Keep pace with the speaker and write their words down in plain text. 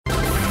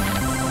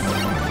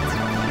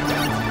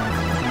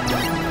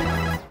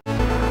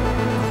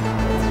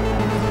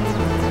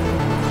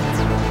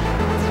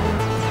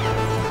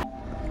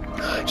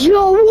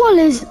Yo, what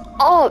is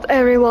up,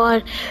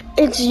 everyone?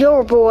 It's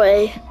your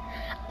boy.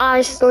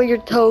 I stole your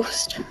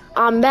toast.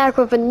 I'm back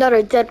with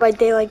another Dead by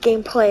Daylight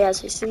gameplay,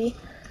 as you see.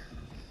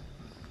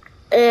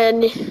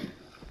 And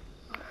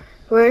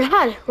we're in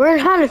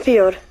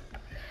Haddonfield.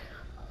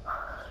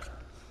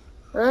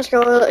 Let's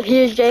go.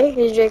 Here's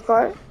Jay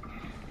Clark.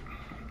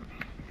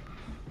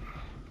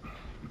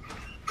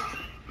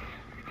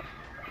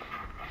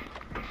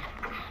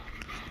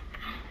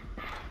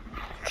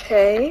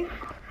 Okay.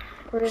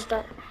 Where's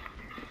that?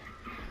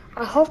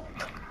 I hope.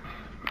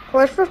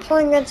 What if we're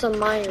playing against the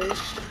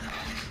miners?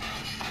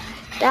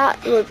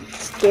 That would be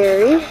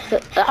scary.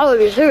 That would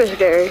be super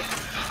scary.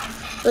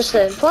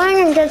 Listen,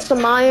 playing against the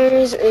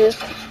miners is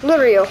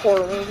literally a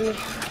horror movie.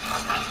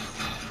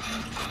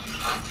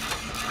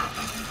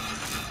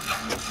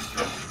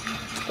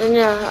 And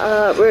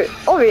yeah, we're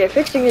over here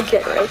fixing the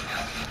generator.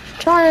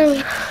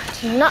 Trying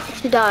not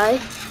to die.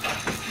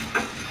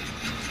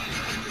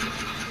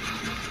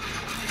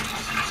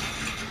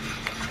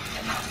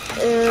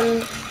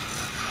 And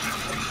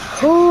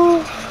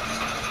who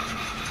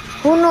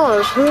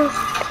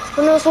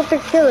knows what the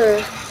killer?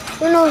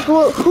 Who knows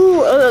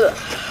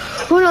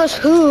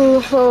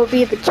who will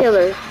be the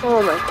killer?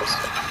 Oh my goodness.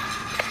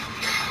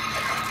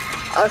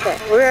 Okay,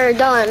 we're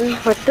done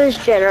with this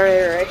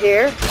generator right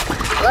here.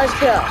 Let's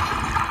go.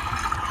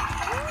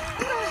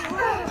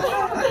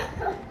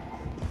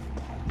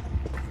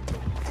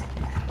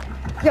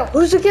 Yo,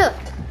 who's the killer?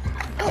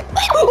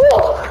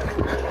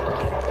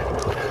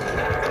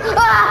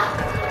 Ah!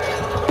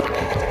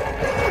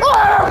 Oh!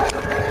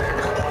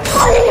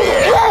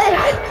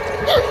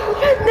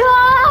 No!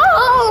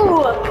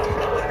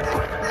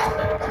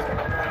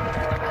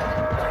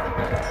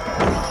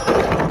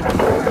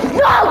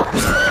 No!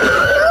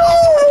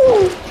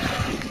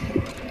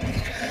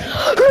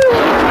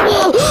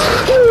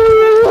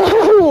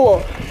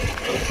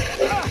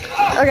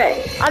 Okay,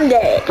 I'm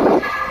dead.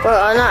 Well,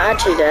 I'm not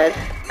actually dead.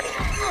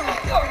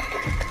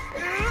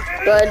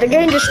 But the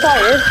game just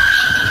started.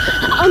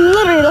 I'm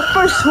literally the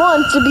first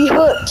one to be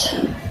hooked.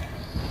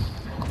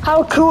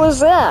 How cool is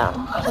that?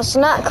 That's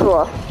not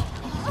cool.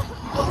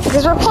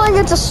 Because we're playing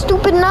against a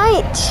stupid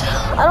knight.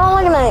 I don't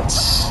like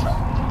knights.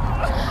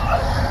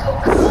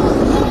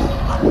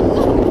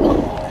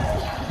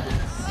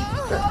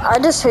 I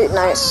just hate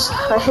knights.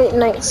 I hate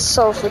knights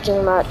so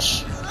freaking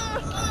much.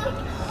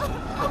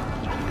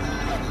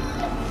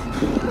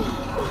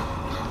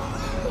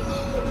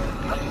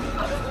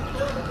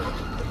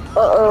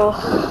 Uh-oh.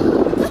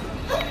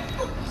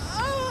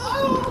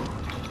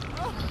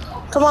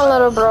 Come on,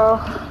 little bro.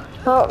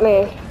 Help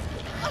me.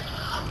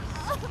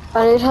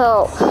 I need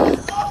help.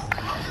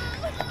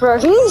 Bro,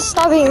 can you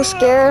stop being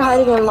scared,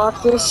 hiding in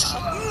lockers?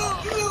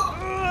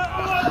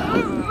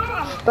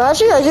 But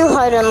actually, I do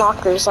hide in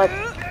lockers, like,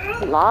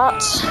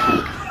 lots.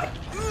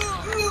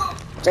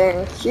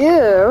 Thank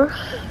you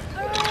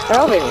for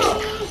helping me.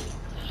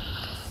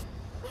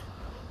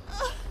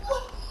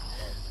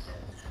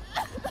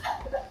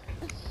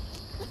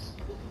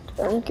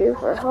 Thank you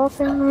for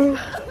helping me.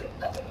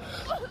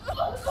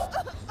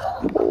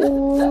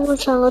 Ooh, I'm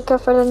trying to look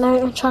out for the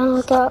night. I'm trying to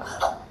look out.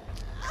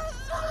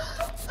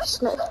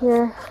 It's not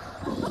here.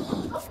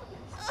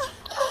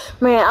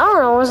 Man, I don't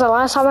know. When was the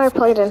last time I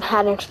played in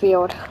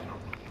Haddonfield?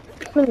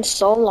 It's been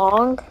so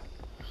long.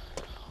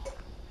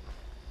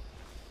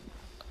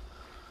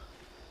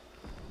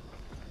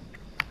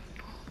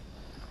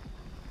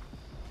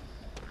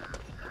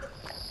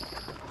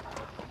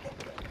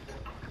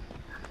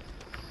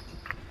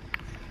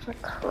 It's a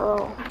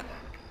crow.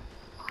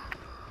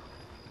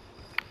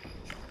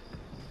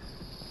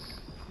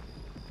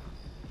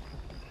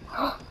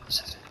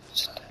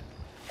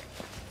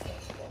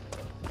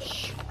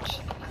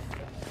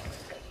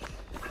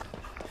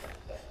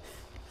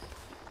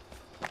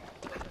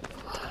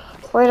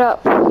 Wait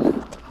up.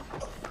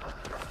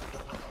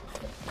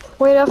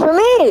 Wait up for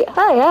me!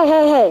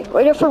 Hey!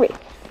 Wait up for me.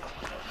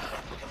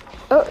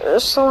 Oh,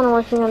 there's someone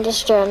working on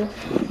this gen.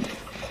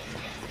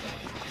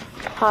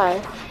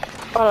 Hi.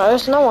 Oh no,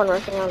 there's no one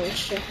working on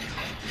this gen.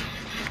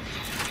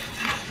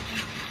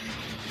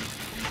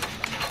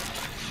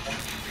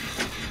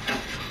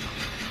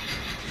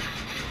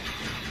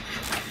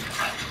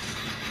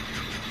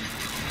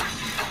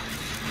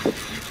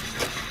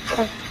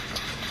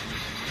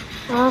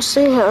 I don't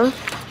see him.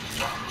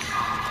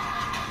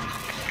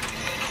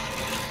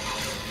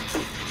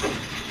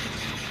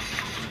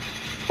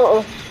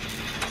 Uh-oh.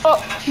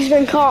 Oh, he's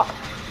been caught.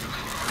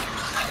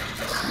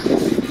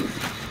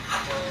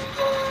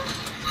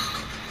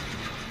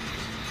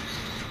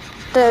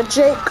 The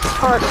Jake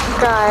Park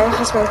guy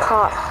has been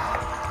caught.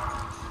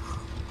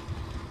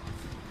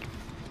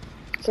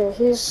 Okay,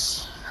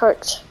 he's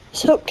hooked.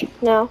 He's hooked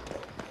now.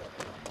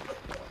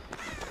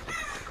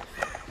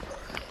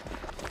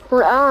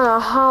 Well, I don't know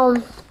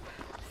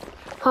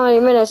how many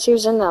minutes he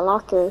was in that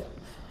locker.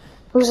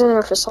 He was in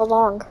there for so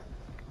long.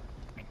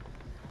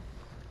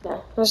 Yeah,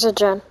 there's a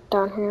gen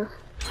down here.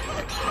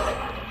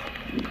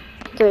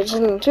 Okay, just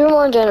need 2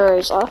 more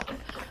generators left.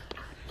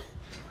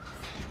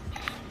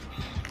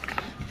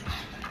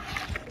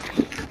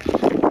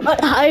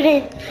 not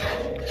hiding.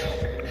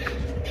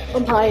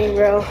 I'm hiding,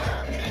 bro.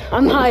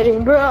 I'm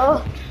hiding,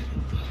 bro.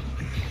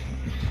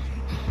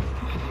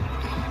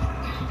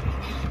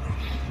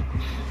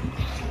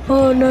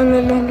 Oh no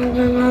no no no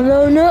no no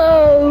no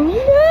no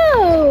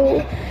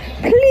no!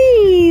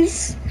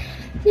 Please,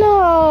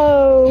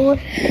 no!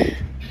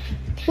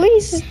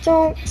 Please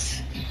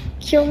don't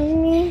kill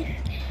me.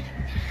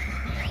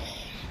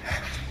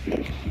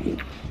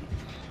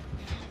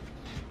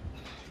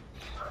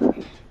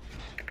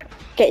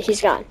 Okay,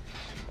 he's gone.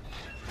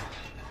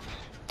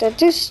 That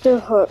dude's still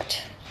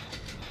hooked.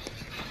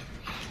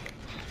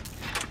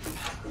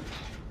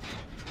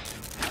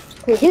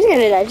 Wait, he's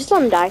gonna die. Just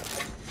let him die.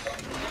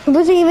 He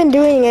wasn't even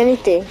doing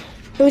anything.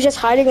 He was just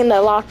hiding in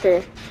the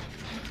locker.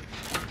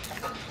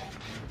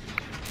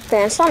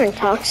 Okay, I'm sounding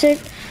toxic.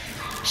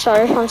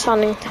 Sorry if I'm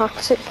sounding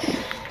toxic.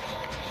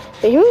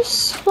 But he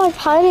was like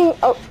hiding.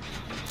 Oh.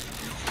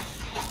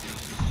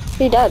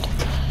 He died.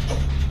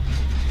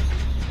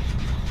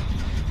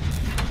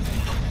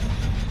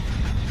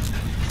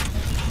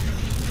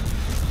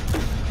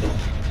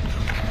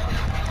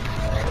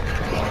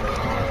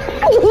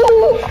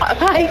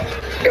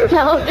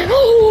 No.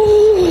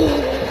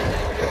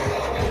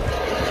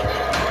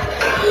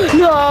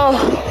 No.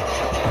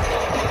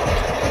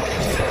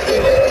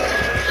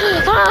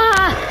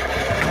 Ah!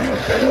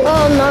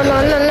 Oh no no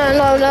no no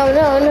no no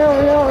no no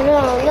no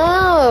no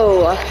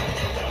no!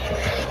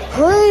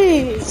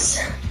 Please,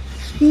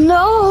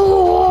 no!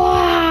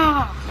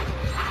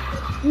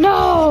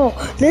 No!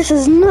 This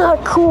is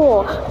not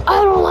cool.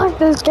 I don't like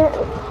this game.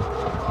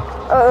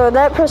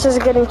 That person's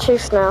getting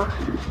chased now.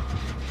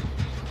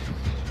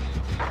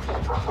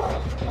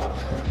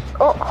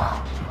 Oh.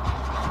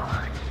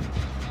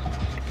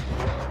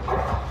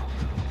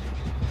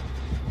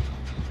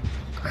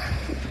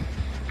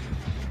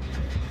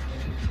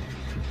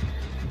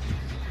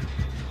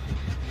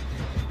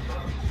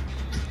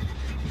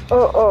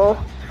 Uh-oh.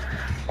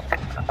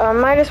 I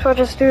might as well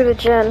just do the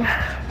gen.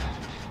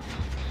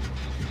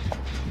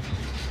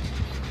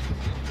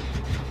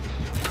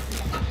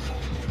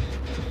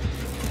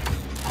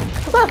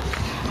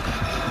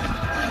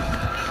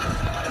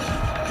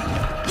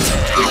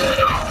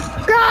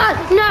 God,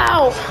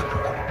 no!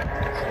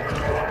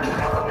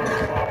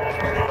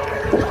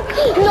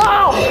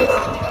 No!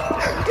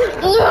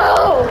 No!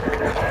 No!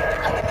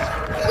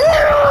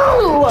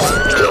 No!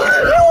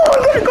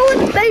 I'm gonna go in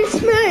the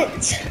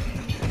basement!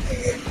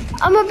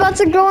 I'm about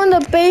to go in the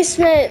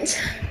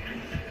basement.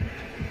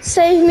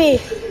 Save me.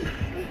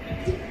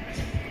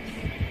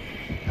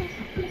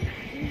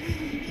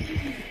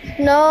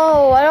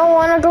 No, I don't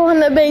want to go in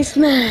the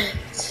basement.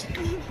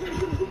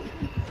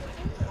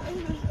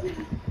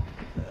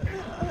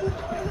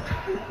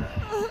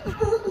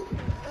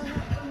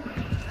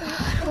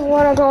 I don't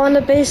want to go in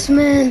the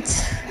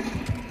basement.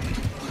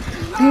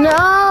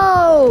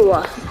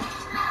 No!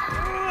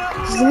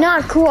 It's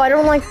not cool. I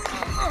don't like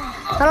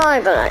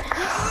that.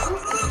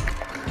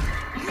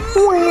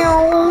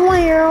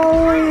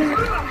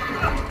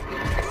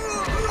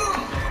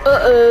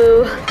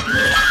 Uh-oh.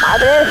 My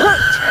bad hurt.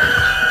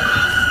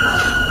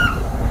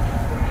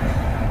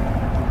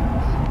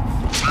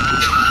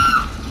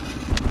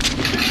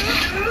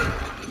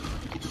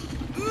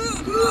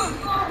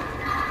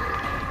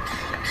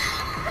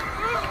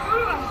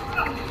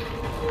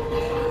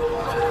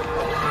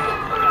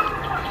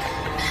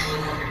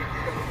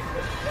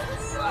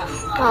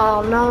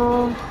 Oh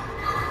no.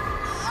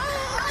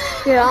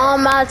 Yeah, I'm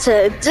about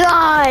to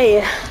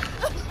die.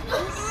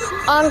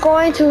 I'm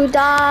going to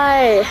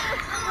die.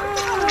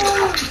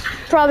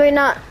 Probably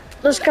not.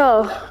 Let's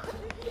go.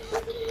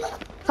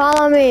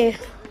 Follow me.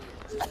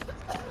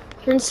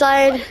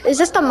 Inside. Is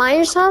this the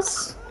miner's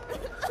house?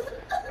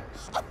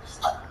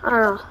 I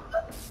don't know.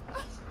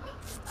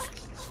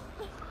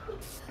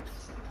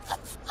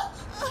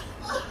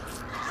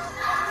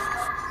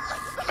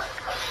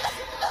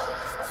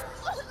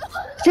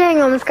 Dang,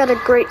 I almost got a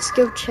great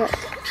skill check.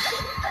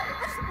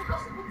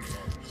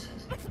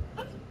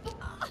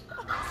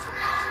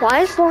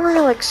 Why is Laurie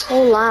like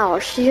so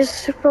loud? She is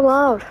super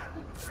loud.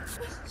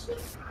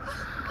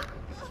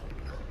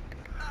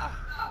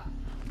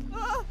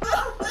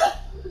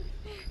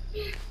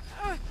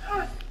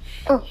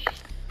 Oh.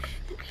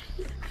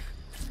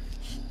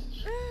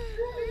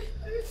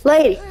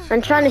 Lady,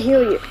 I'm trying to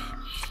heal you.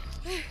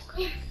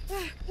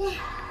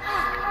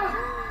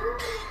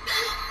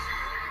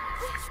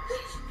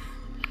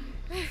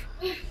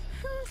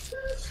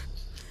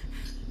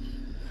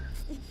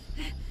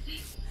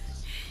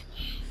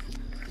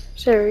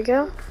 So there we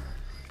go.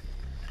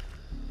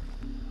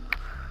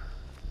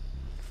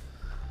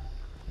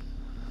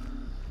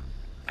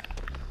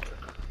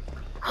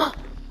 Oh,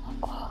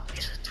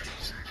 he's a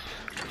treasure.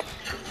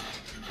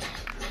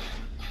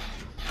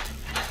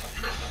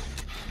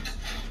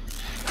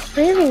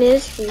 Where even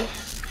is he?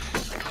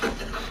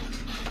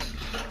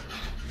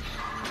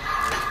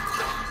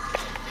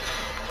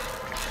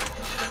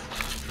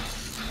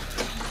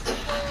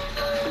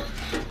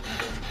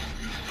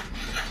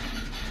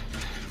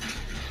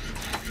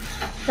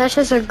 That's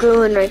just a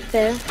goon right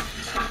there.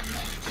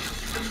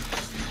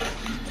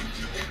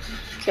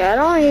 Shit, I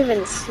don't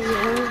even see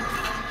him.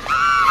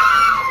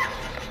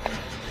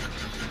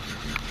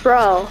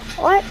 Bro,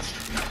 what?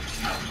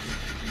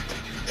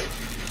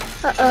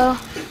 Uh-oh.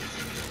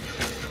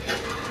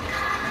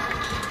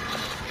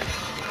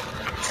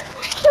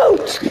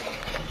 Shoot!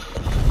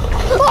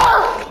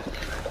 Ah!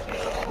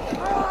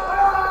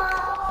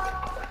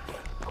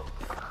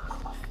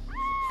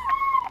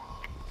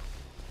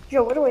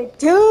 Yo, what do I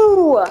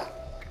do?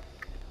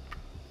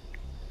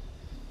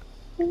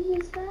 Who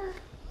is that?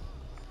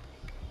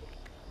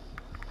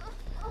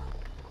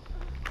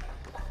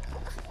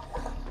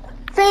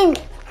 Fang!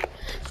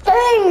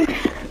 Fang!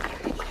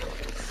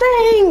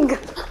 Fang!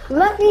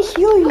 Let me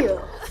heal you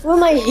with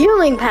my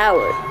healing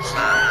powers.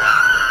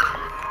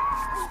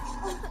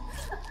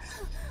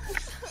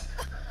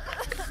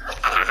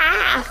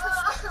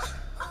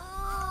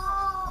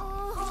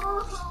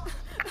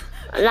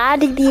 La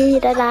di di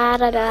da da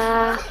da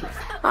da.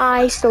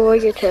 I stole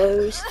your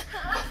toes.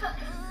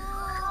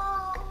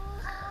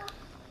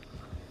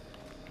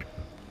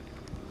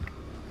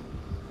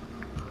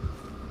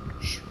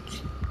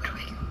 Shoot. Where do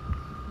I go?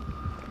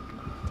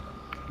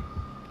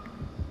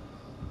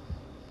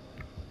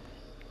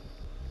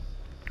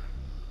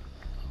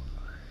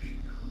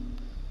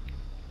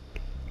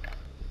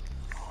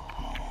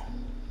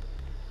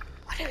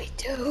 What do we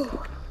do?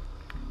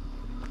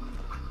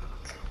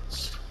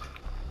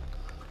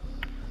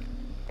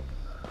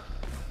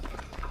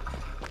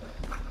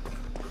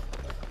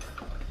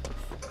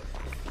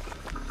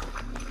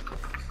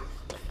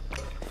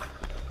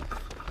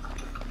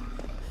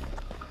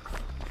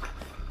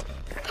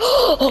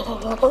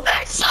 Oh,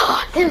 I saw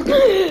him.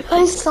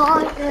 I saw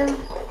him.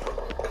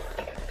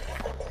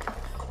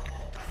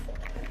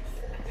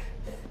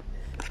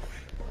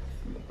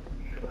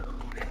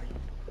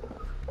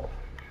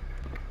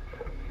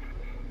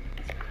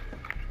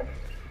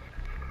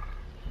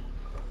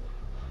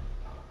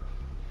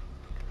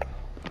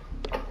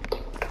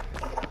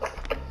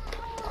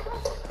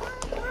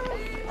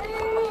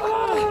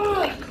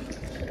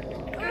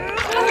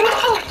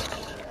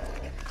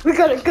 We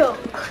gotta go.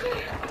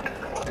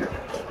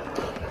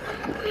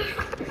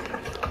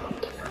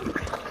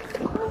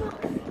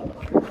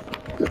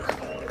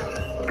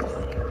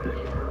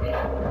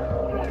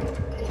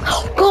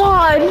 Oh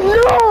God,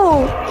 no!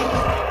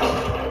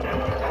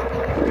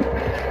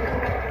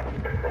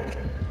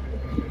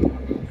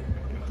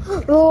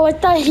 Oh, I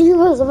thought he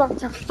was about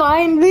to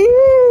find me.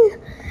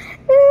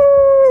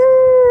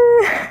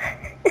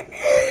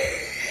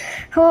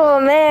 Oh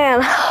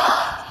man.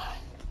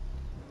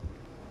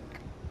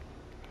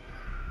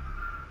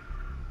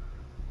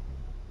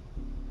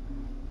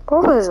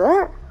 What was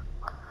that?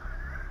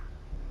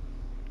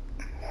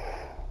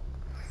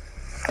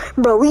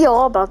 Bro, we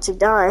all about to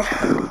die.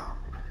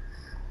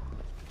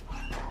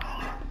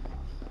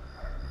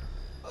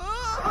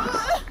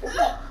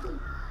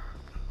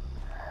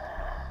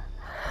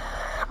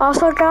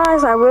 Also,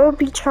 guys, I will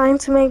be trying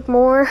to make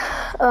more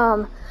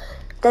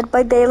Dead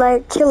by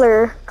Daylight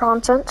killer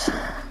content.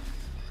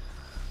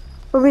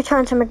 We'll be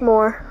trying to make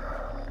more.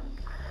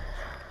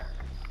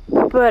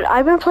 But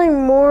I've been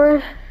playing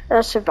more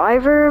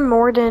Survivor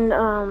more than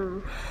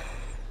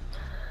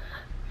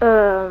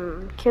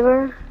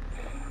killer.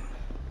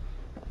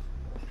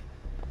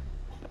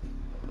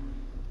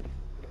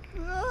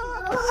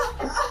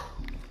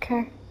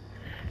 Okay.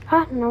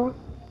 Huh? No.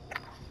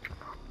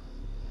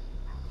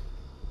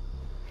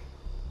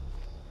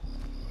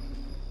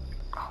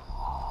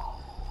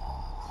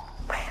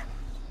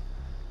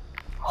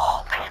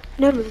 Oh man.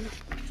 No, no, no.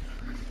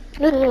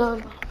 No, no,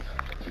 no.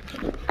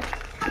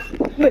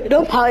 Wait,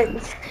 don't hide.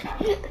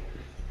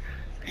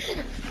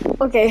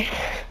 Okay.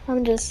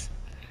 I'm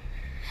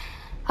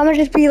gonna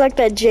just be like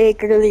that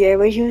Jake earlier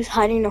where he was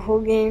hiding the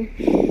whole game.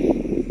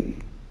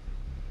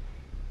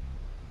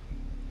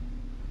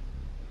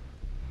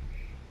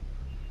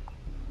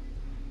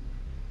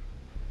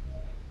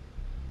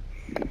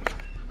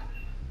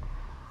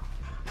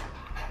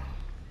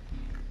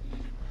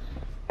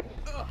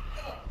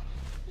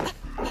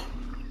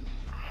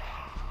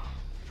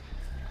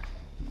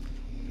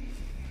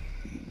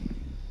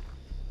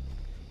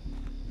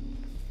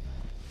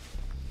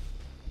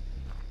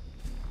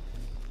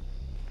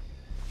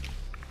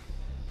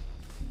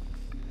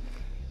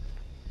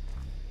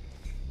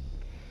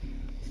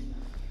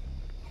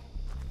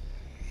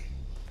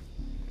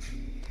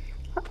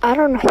 I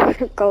don't know where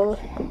to go.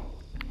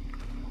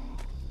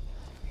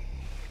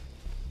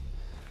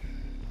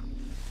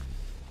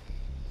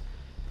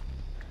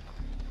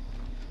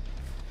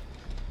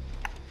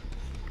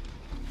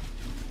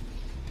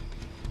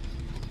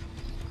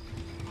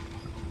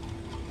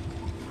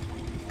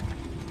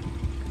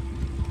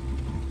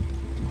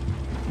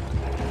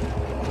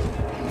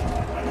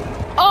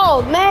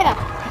 Oh man!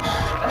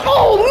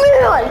 Oh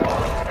man!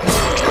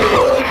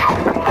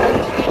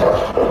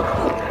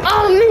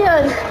 Oh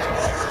man!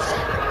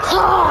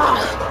 Ah!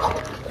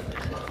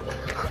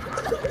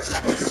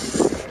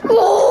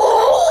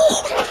 Oh!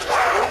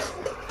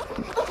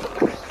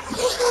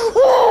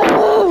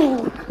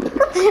 Oh!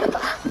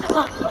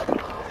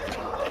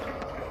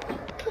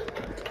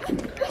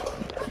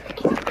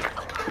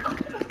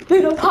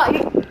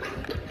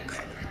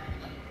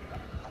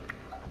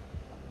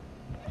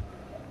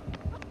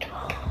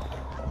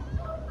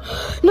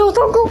 No,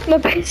 don't go in the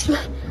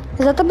basement.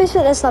 Is that the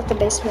basement? That's not the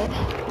basement.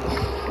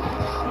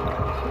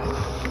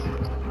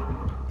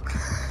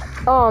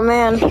 Oh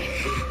man.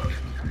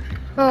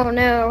 Oh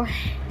no.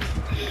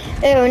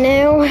 Oh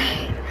no.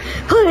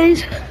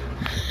 Please.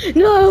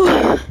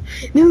 No.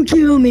 Don't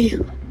kill me.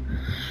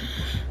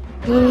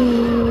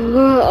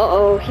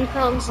 Uh-oh, he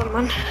found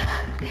someone.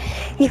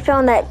 He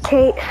found that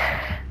Kate.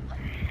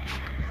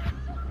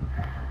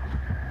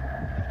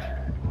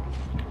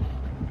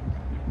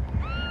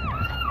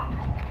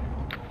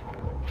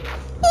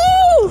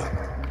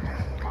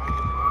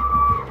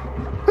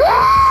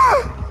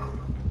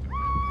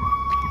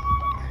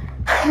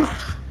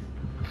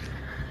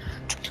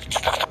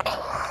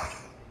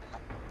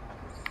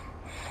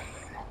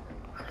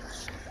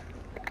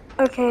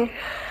 Okay,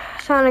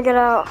 time to get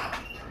out.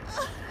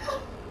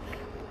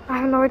 I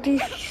have no idea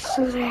if he's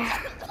still there.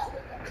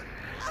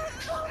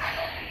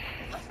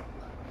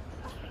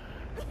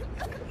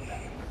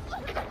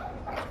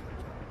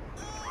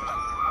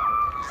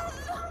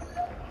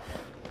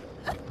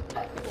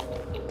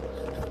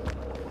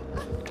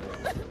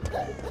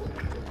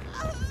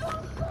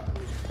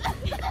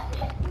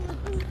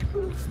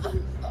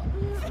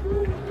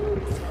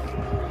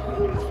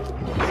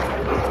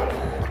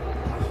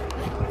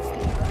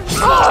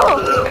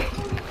 Oh!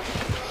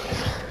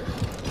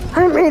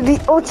 I made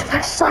the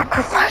ultimate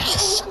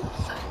sacrifice.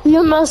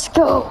 You must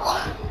go.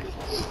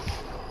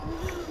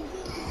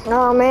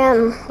 Oh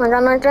man, I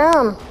got knocked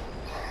down.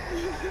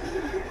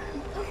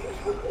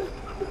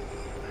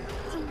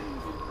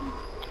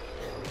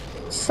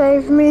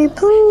 Save me,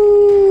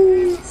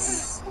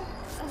 please.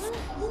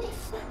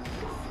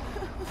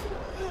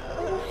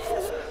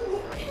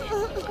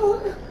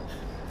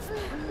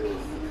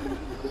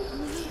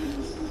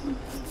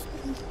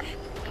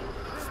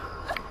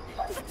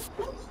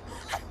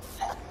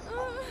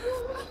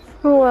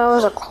 Oh, that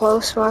was a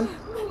close one.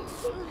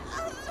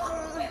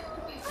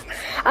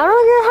 I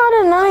don't get how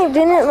the knight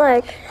didn't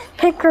like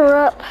pick her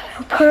up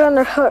and put her on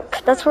the hook.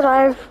 That's what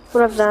I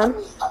would have done.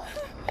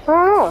 I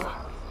don't know.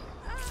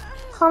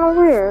 Kind of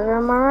weird,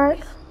 am I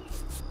right?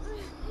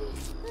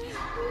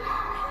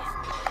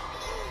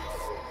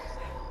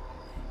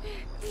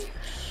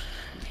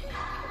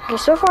 Okay,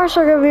 so far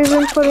so good. We've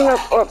been putting up,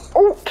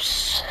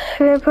 oops,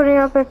 we've been putting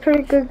up a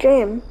pretty good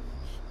game.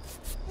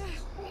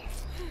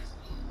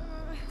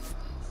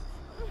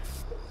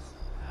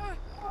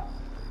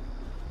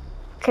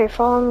 Okay,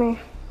 follow me.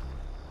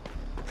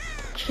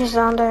 She's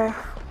down there.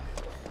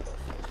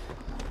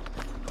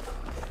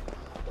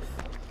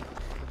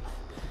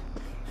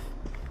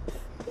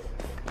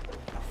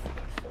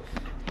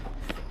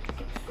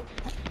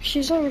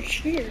 She's over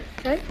here,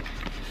 right?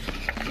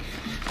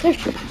 There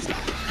she is.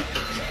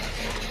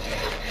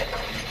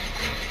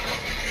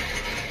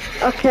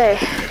 Okay,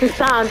 we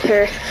found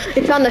her.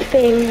 We found the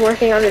thing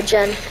working on the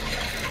gen.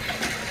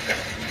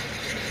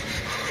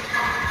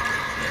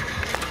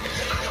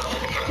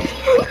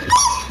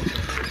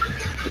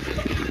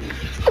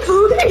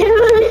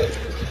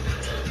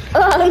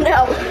 Oh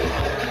no!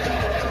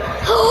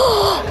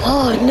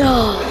 Oh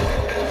no!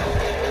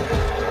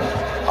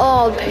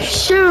 Oh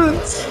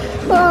shoot!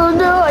 Oh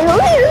no! I'm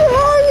not in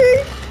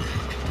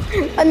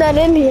here. I'm not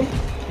in here!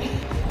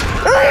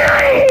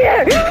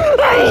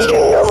 How did you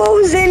know I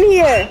was in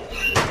here?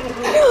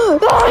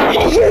 How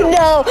did you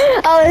know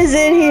I was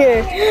in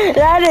here?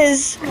 That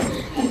is.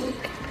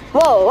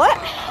 Whoa! What?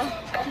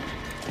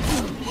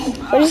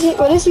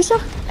 What is he say?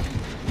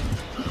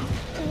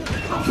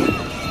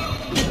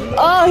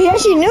 Oh, he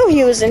actually knew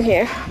he was in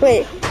here.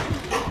 Wait.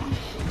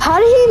 How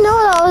did he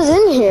know that I was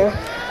in here?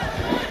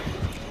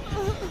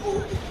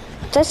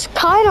 That's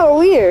kind of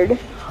weird.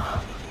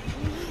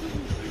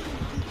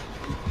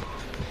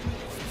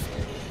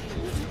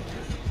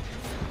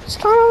 It's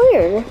kind of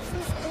weird.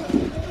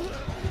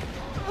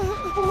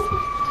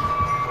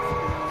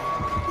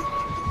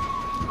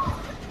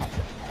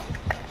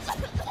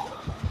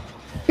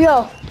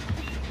 Yo.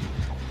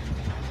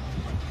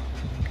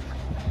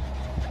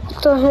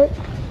 What the heck?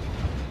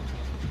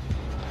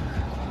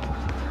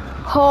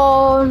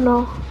 Oh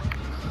no.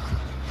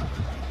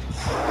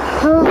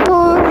 Oh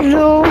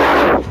no.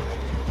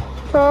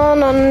 Oh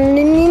no.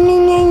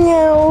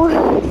 No.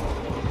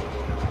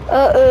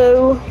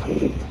 Uh-oh.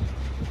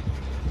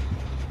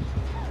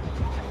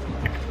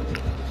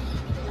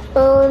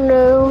 Oh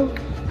no.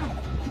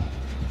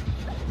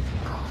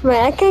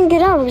 Man, I can't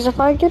get out because if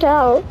I get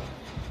out,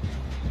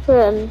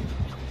 then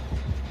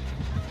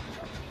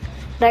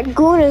that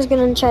goon is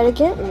gonna try to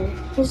get me.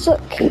 Just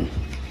look.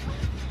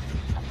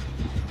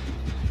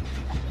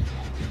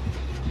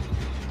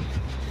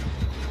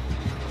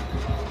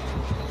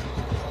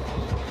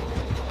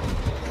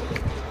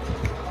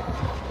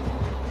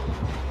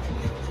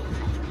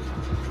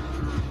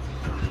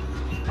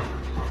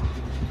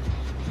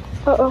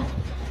 Uh-oh.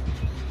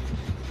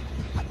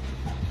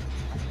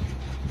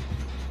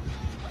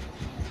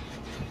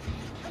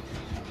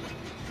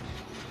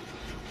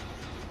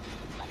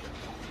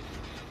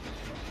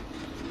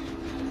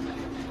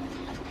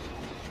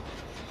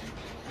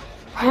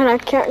 And I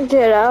can't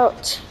get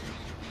out.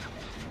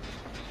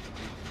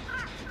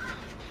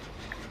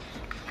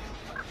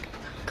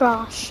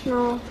 Gosh,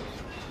 no.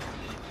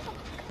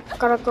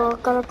 Gotta go,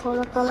 gotta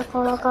go, gotta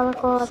go, gotta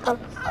go, gotta go.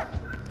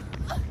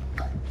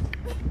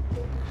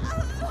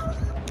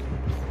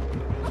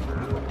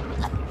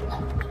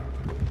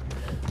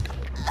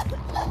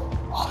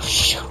 Oh,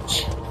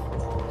 shoot.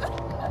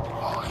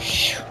 Oh,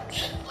 shoot.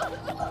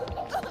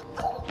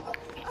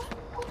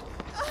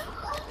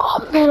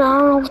 Oh, man, I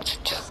don't know what to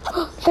do.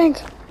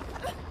 Think.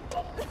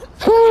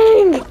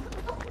 Think!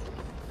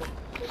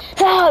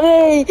 Help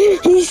me!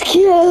 He's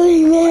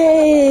killing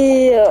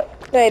me!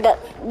 Wait,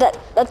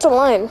 that's a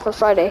line for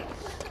Friday.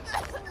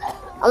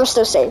 I'm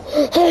still saying,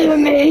 help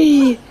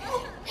me!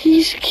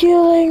 He's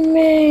killing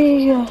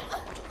me!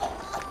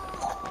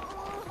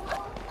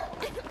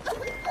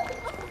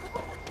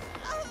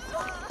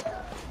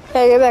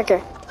 Hey, get back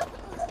here.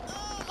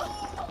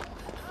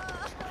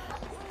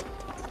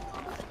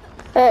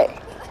 Hey.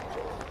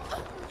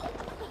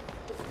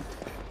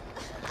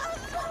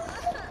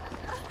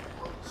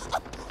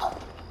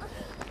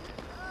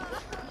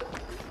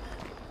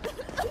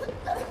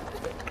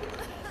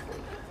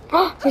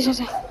 Oh, he's right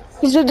there.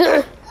 He's right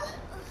there.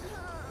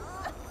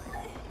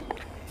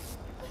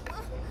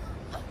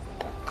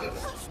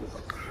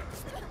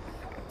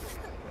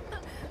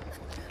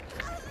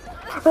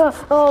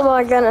 Oh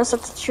my goodness,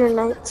 that's a true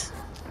night.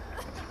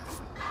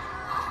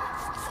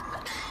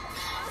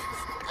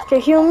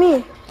 Okay, heal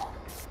me.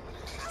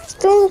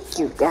 Thank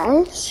you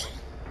guys.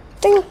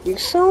 Thank you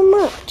so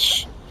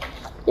much.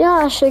 Yeah,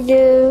 I should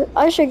give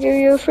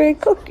you a free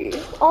cookie.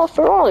 All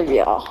for all of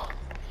y'all.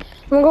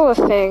 I'm gonna go with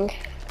Fang.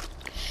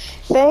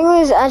 Fang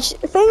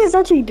is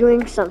actually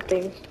doing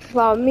something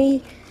while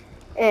me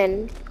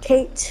and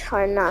Kate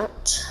are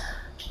not.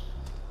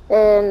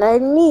 And I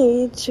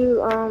need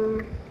to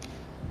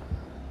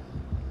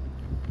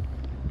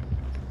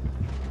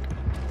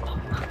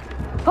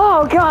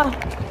oh god.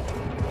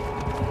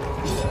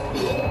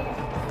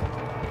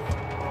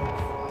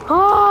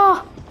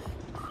 Oh.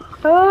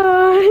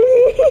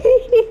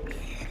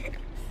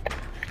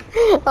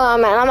 Oh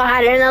man, I'm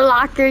hiding in the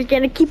lockers.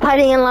 Gonna keep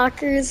hiding in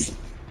lockers.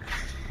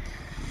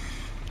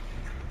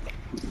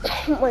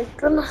 Oh my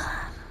goodness.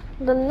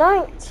 The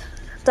night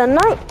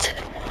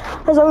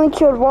has only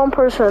killed one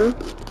person.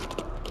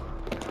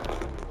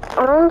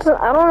 I don't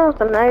know if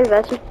the night is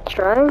actually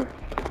trying.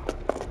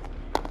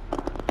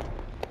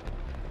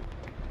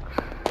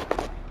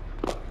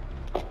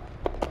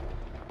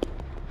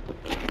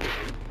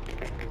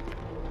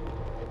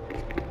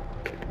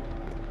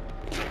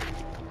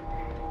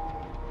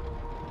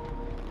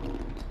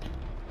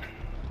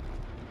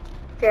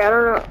 Okay, I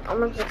don't know. I'm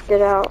gonna just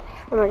get out.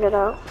 I'm gonna get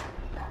out.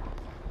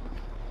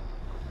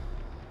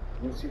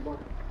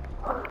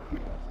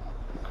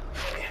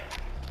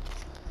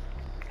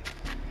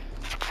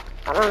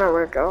 I don't know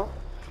where to go.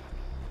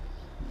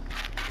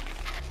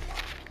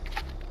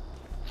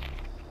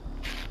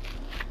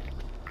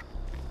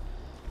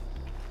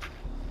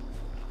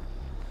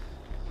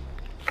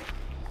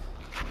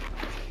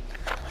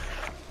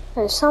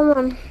 There's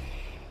someone.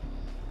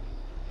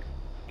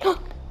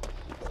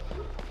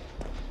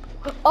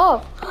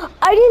 Oh,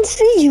 I didn't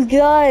see you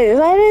guys.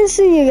 I didn't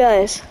see you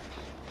guys.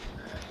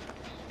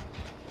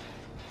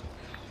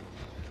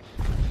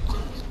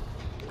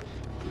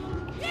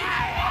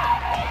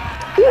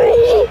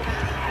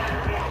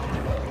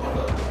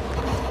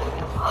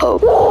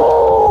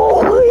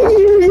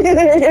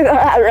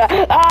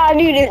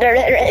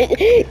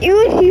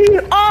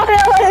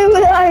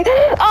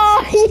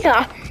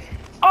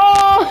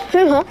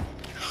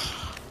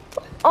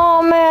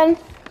 Oh man,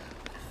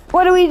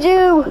 what do we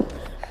do?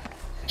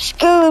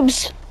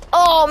 Scoobs.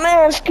 Oh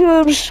man,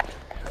 Scoobs.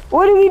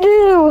 What do we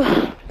do?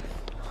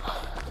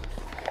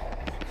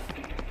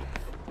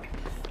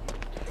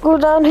 Go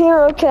down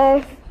here,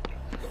 okay.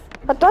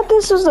 I thought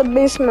this was the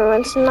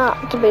basement. It's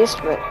not the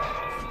basement.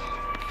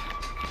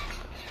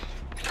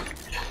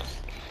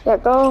 Yeah,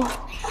 go.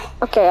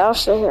 Okay, I'll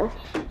stay here.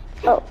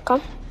 Oh,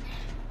 come.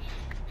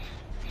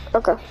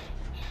 Okay.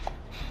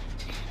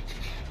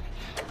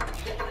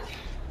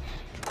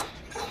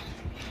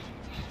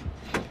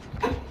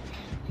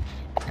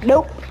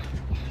 Nope.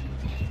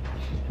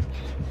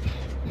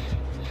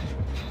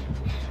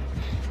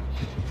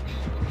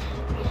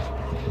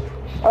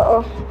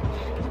 Uh-oh.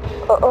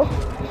 Uh-oh.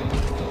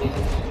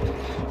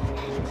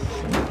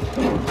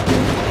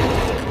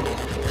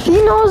 He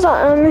knows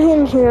that I'm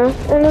in here,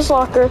 in this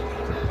locker.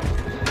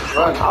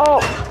 Run. Oh.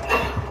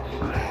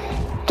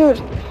 Dude.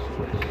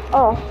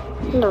 Oh,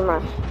 never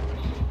mind.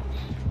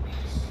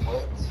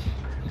 What?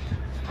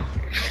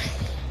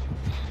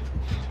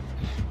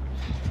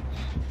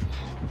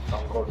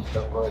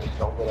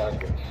 Don't get out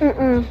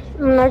here.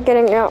 I'm not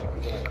getting out.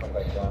 You're gonna come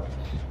back down.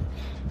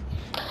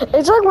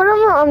 It's like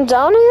whenever I'm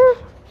down here,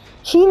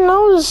 he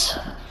knows.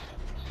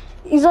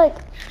 He's like,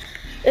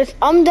 if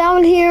I'm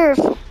down here, if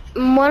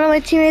one of my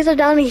teammates are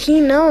down here, he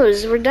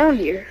knows we're down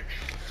here.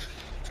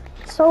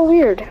 So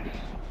weird.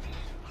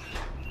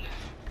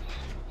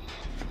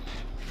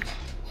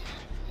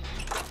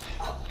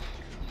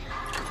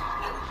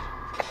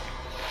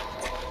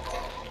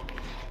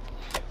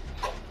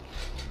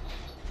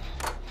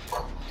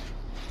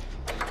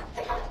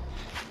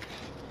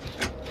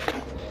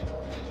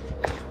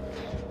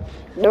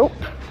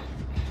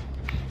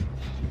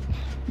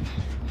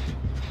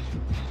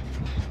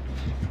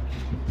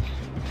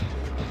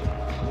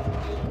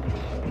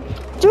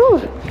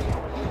 dude.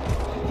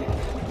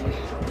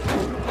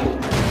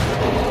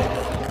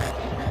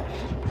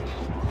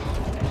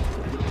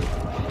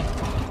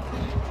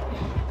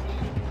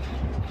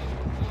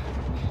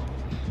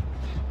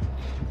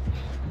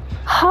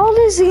 How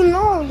does he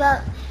know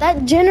that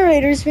that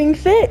generator is being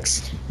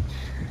fixed?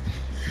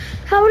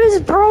 How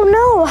does bro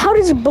know? How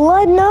does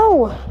blood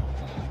know?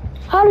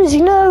 How does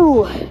he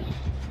know?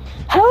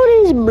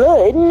 How does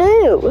blood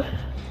know?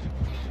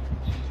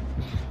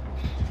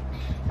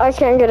 I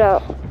can't get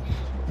out.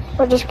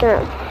 I just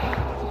can't.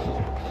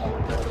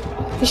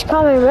 He's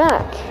coming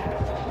back.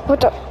 What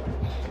the?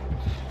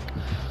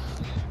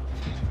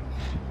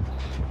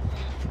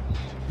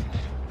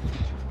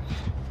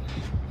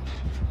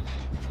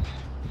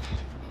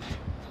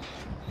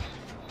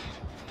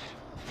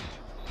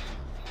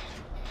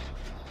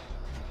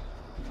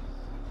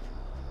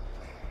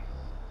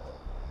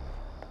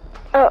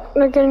 Oh,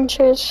 they're getting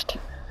chased.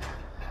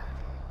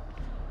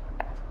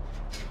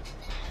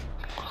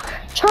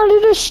 Charlie,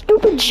 the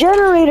stupid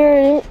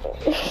generator.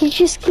 He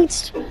just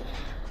keeps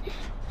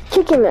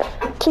kicking it,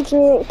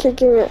 kicking it,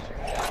 kicking it.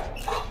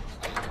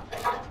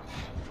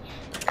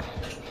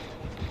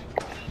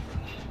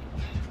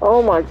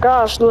 Oh my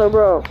gosh, little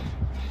bro.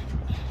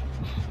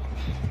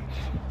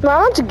 Man,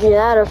 I want to get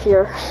out of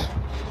here.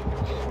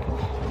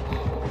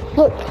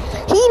 Look,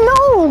 he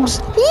knows!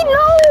 He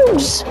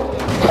knows!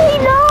 He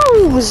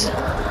knows!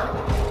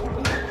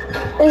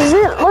 Is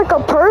it like a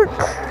perk?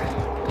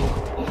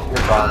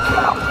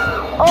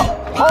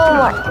 Oh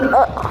my,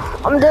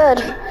 I'm dead.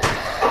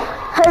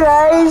 Hey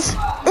guys,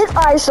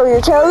 it's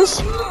Your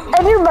Toast,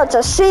 and you're about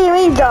to see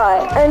me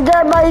die, and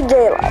die by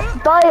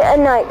daylight, by a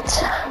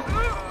night.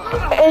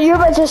 And you're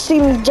about to see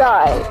me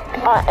die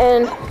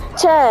in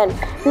 10,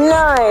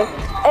 9,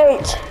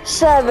 8,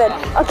 7,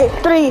 okay,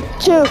 3,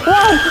 2, 1, man,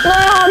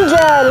 I'm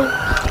dead.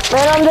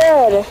 Man, I'm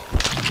dead.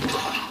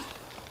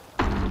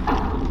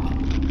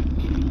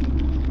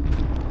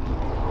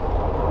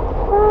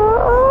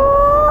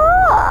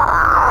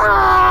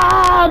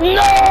 No!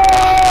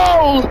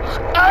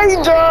 I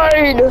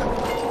died!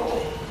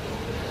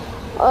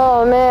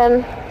 Oh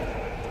man.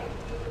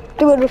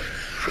 Dude,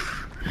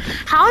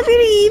 how did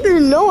he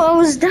even know I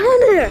was down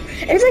there?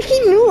 It's like he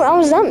knew I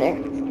was down there.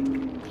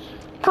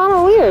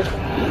 Kinda weird.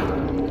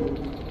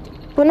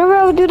 Whenever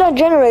I would do that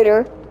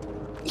generator,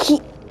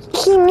 he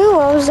knew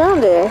I was down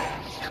there.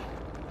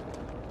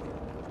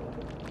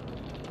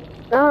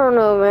 I don't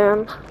know,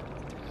 man.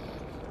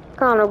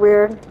 Kinda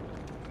weird.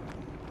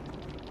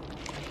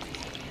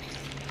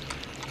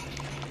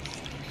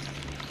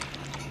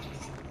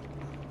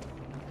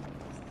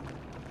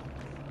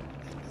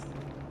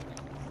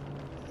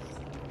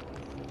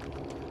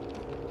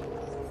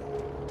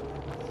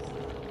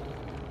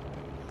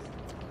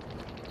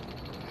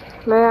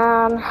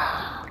 Man,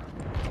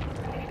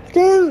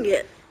 dang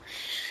it.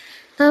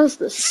 That was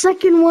the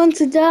second one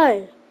to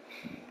die.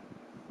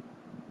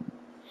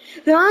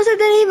 To be honest, it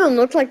didn't even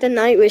look like the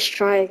knight was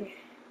trying.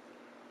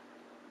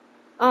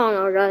 I don't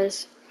know,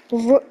 guys.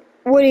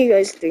 What do you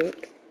guys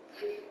think?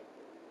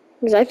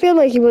 Because I feel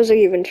like he wasn't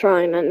even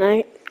trying that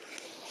night.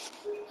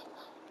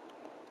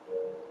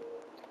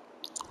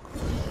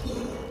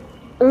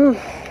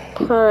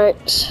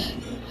 Alright.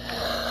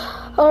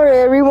 Alright,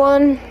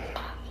 everyone.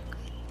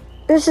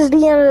 This is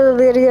the end of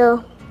the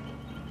video.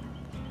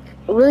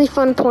 Really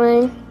fun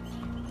playing.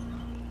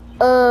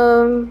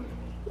 I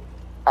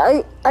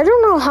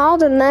don't know how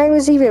the knight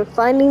was even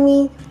finding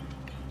me.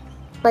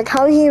 Like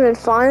how he even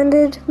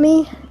founded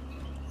me.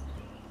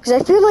 Because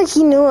I feel like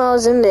he knew I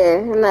was in there,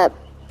 in that,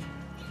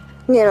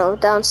 you know,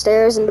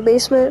 downstairs in the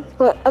basement.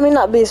 But I mean,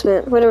 not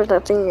basement, whatever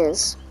that thing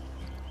is.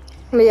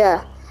 But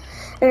yeah.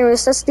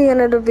 Anyways, that's the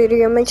end of the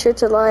video. Make sure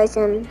to like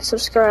and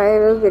subscribe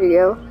to the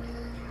video.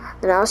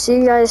 And I'll see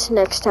you guys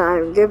next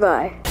time.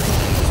 Goodbye.